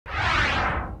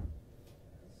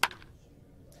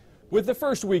With the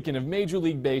first weekend of Major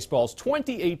League Baseball's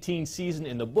 2018 season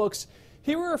in the books,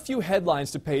 here are a few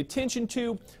headlines to pay attention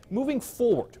to moving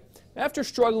forward. After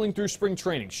struggling through spring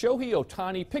training, Shohei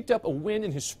Ohtani picked up a win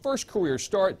in his first career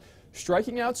start,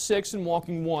 striking out 6 and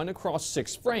walking 1 across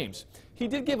 6 frames. He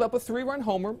did give up a 3-run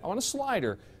homer on a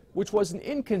slider, which was an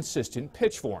inconsistent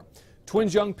pitch for him.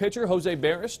 Twins young pitcher Jose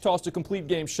Barris tossed a complete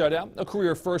game shutout, a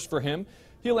career first for him.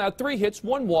 He allowed 3 hits,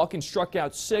 1 walk, and struck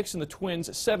out 6 in the Twins'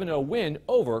 7-0 win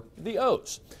over the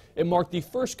O's. It marked the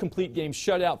first complete game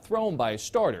shutout thrown by a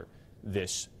starter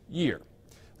this year.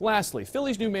 Lastly,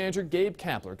 Phillies' new manager Gabe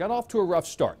Kapler got off to a rough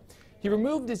start. He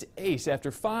removed his ace after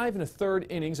 5 1/3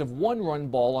 innings of 1-run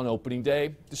ball on opening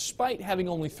day, despite having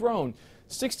only thrown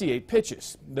 68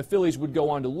 pitches. The Phillies would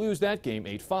go on to lose that game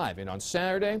 8-5, and on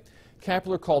Saturday,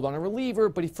 Kapler called on a reliever,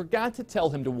 but he forgot to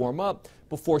tell him to warm up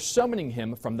before summoning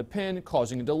him from the pen,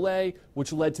 causing a delay,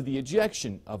 which led to the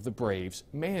ejection of the Braves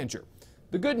manager.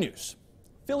 The good news,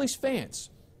 Phillies fans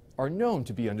are known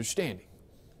to be understanding.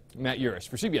 Matt Yurus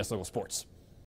for CBS Local Sports.